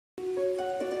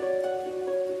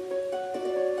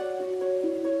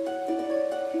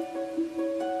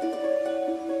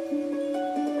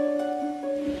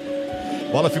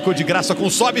Bola ficou de graça com o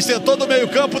Sobe, sentou no meio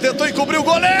campo, tentou encobrir o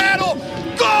goleiro.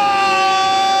 Gol!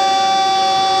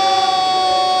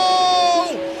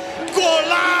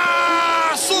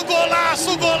 Golaço,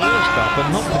 golaço, golaço! But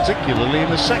not particularly in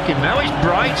the second. Now it's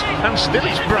bright, and still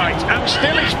it's bright, and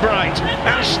still it's bright,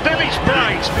 and still it's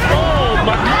bright. Oh,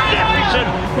 magnificent!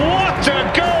 What a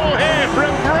goal here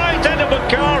from Bright Ed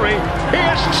Bakari. He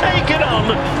has taken on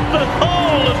the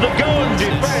whole of the Goan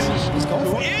defence.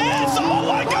 Yes! Oh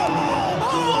my God!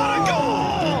 What a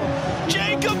goal!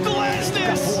 Jacob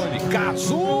Glesnes!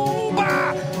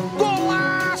 Kazuba!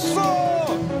 Golaço!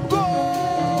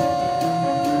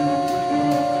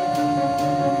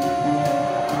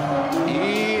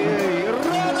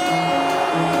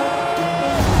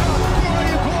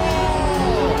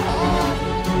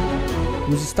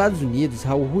 Nos Estados Unidos,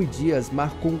 Raul Rui Dias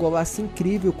marcou um golaço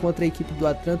incrível contra a equipe do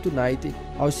Atlanta United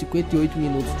aos 58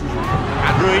 minutos de jogo.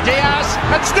 And Rui Dias,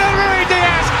 and still Rui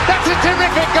Dias! That's a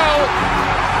terrific goal!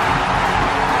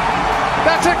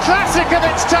 That's a classic of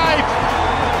its type!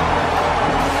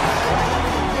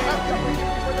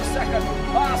 For the second,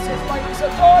 passes by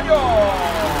Antonio!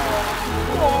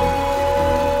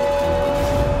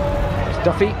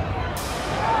 Duffy.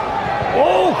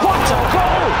 Oh, what a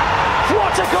goal!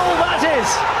 What a goal that is!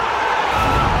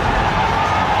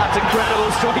 That's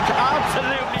incredible strike,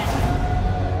 absolutely.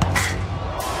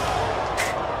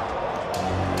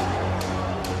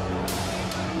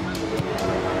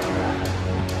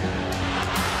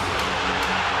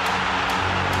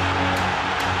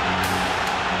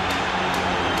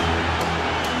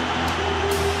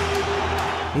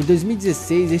 Em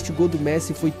 2016, este gol do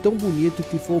Messi foi tão bonito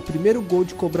que foi o primeiro gol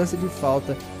de cobrança de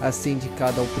falta a ser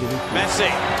indicado ao prêmio.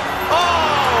 Messi! Oh!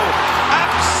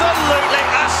 Absolutely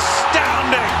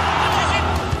astounding!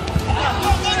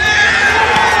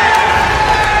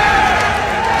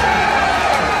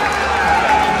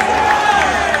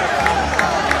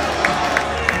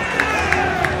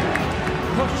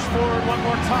 Push forward one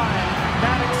more time.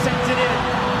 Maddox sends it in.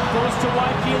 Goes to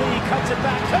Waikili, cuts it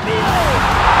back.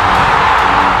 Camilo!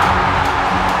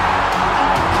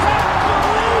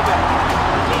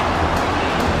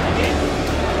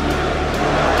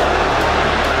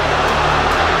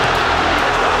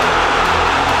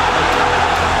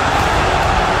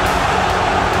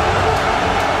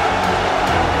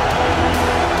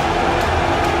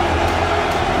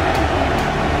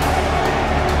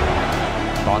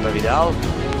 Vidal.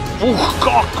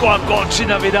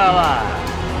 Kočina Vidala.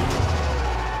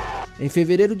 Em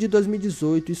fevereiro de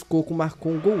 2018, Skoko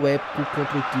marcou um gol épico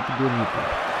contra a equipe do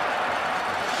Olímpia.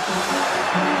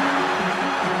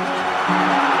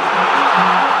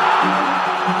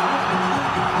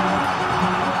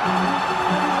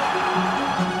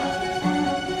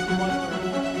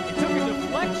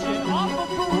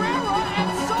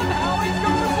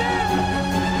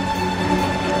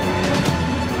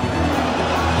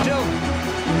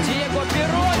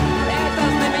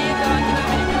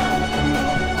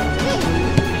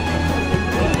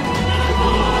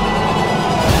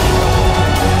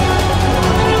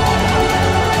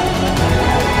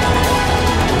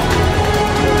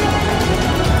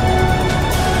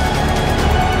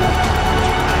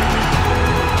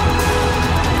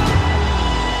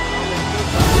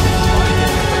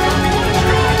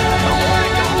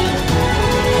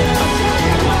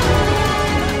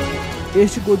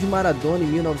 Este gol de Maradona em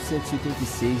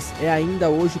 1986 é ainda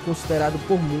hoje considerado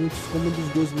por muitos como um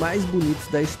dos gols mais bonitos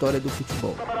da história do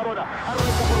futebol.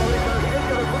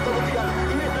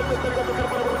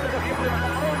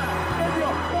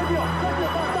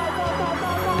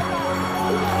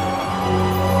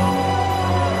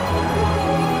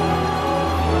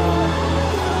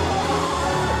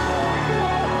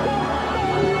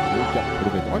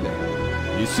 Olha,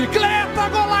 bicicleta,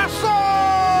 golaço!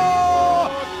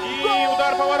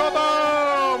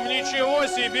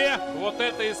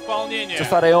 To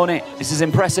Faraone, this is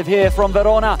impressive here from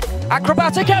Verona.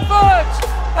 Acrobatic effort!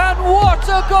 And what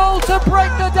a goal to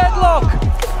break the deadlock!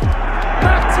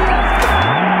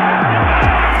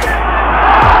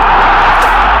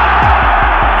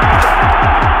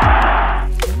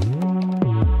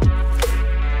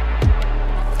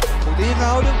 Goed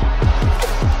ingehouden.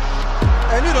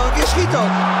 En nu dan een keer schieten. Oh!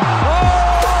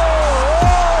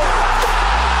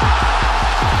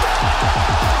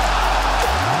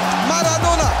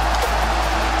 Maradona,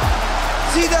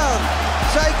 Zidane,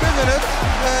 zij kunnen het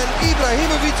en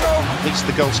Ibrahimovic ook. These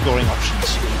are the goal scoring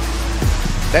options.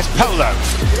 There's Polo.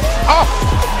 Oh!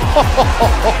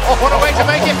 What a way to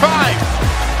make it 5!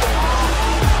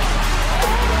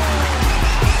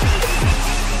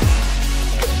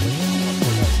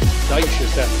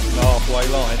 Dacious at the halfway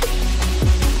line.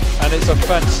 And And it's a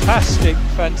fantastic,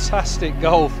 fantastic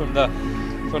goal from the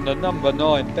number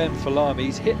 9, Ben Falami.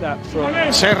 He's hit that from...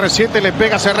 CR7 le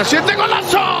pega, CR7,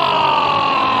 golazo!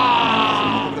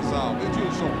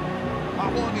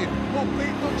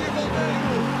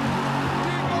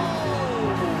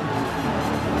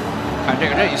看这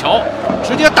个任意球，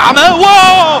直接打门，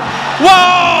哇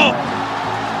哇！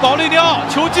保利尼奥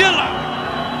球进了。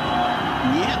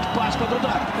Нет, пас под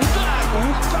удар. Удар!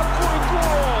 Ух, какой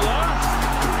гол, а!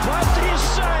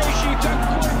 Потрясающий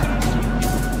какой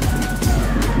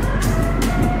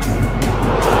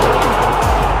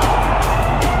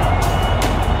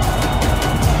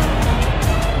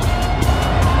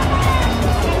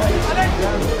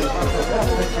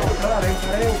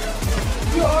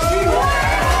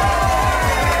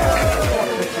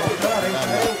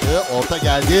Orta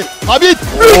geldi. Hamit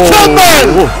mükemmel!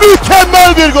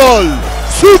 Mükemmel bir gol!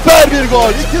 Süper bir gol!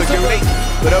 2-0.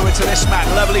 But over to this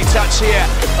man, lovely touch here.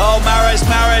 Oh, Mahrez,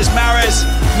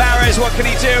 what can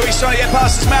he do? He's trying to get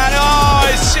past his man. Oh,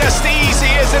 it's just easy,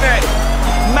 isn't it?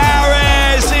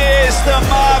 Mahrez is the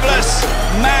marvellous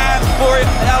man for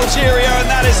Algeria, and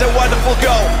that is a wonderful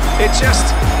goal. It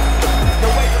just...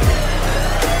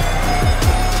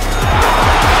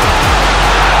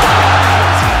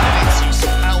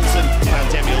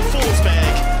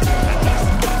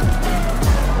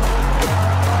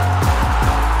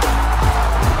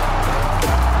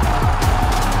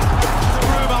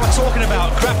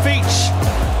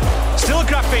 Still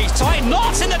Graffiche, tight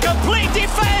knots in the complete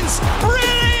defence.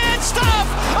 Brilliant stuff.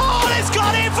 Oh, and it's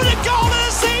gone in for the goal of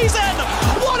the season.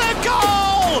 What a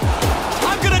goal!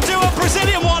 I'm going to do a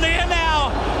Brazilian one here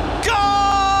now.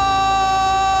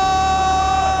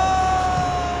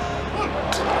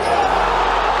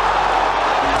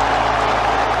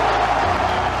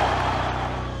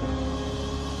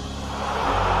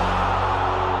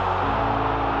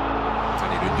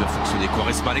 L'une doit fonctionner.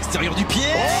 Quaresma à l'extérieur du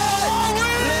pied.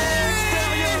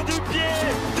 L'extérieur du pied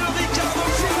de Ricardo.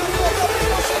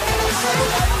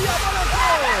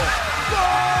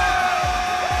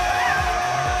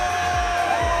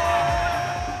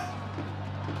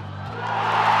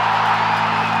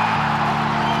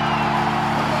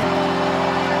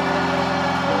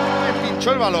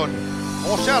 Pinchó el balón.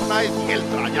 José Arnaiz y el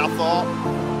trayazo.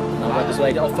 Weber's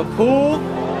laid it off for Poole.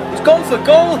 He's gone for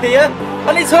goal here,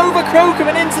 and it's over Crocombe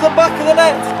and into the back of the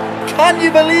net. Can you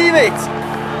believe it?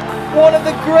 One of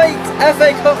the great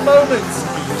FA Cup moments.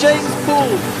 James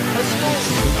Poole has scored.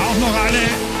 Auch noch alle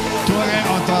Tore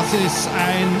und das ist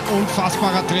ein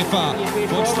unfassbarer Treffer. Can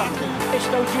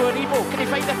he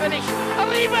fake the finish?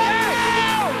 Arriba!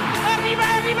 Arriba!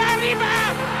 Arriba! Arriba!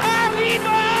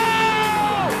 Arriba!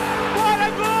 What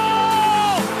a goal!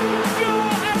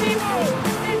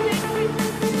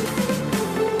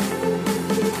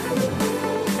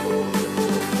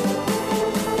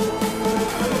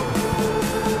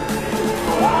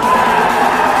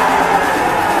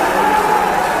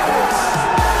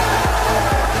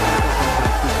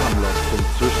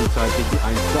 Zwischenzeitlich die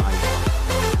 1:1.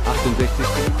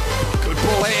 68. Good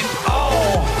ball in.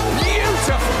 Oh,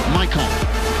 beautiful. Michael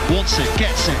wants it,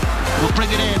 gets it, will bring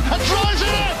it in, and drives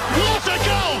it in! What a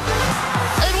goal!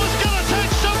 It was going to take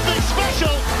something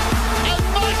special, and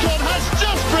Michael has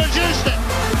just produced it!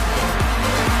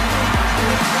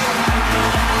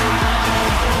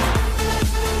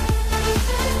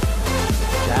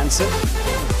 Jansen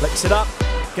flips it up.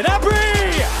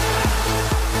 Gnabry!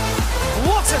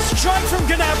 What a strike from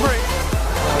Gnabry!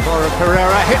 Alvaro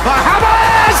Pereira hit by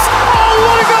Hammers! Oh,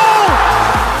 what a goal!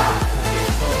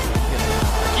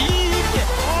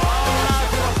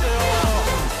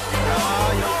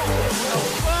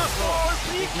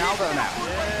 Now they're out.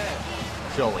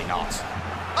 Surely not.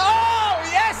 Oh,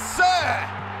 yes, sir!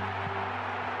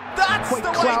 That's Quite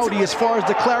cloudy as far as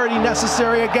the clarity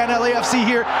necessary. Again, LAFC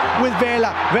here with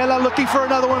Vela. Vela looking for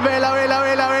another one. Vela.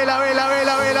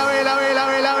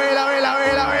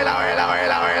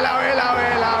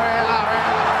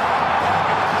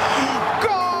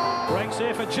 Goal! Breaks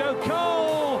here for Joe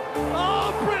Cole.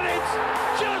 Oh, brilliant!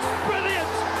 Just brilliant!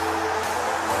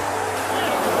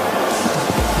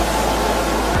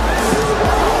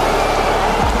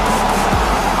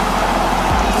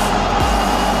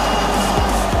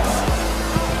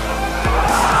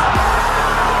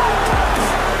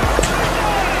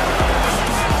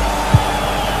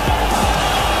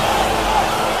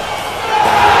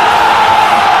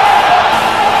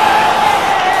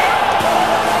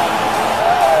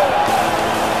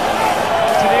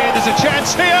 There's a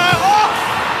chance here. Oh,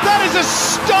 that is a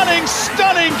stunning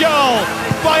goal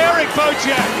by Eric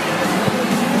Bojek.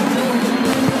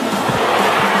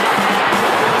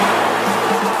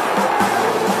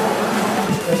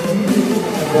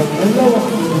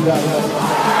 Impressive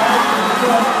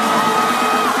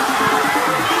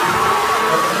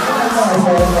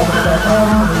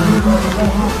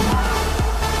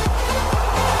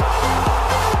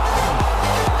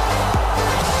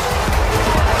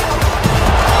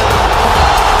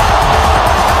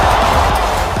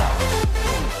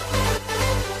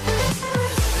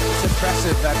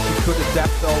that he could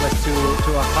adapt all this to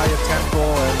a higher tempo,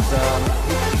 and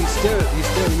he's still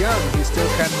young. He still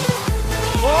can.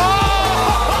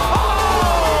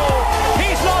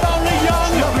 He's not only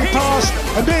young. Lovely pass,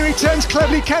 and there he turns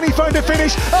cleverly. Can he find a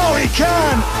finish? Oh, he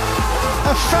can!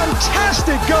 A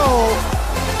fantastic goal,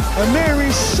 and there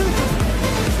he's super.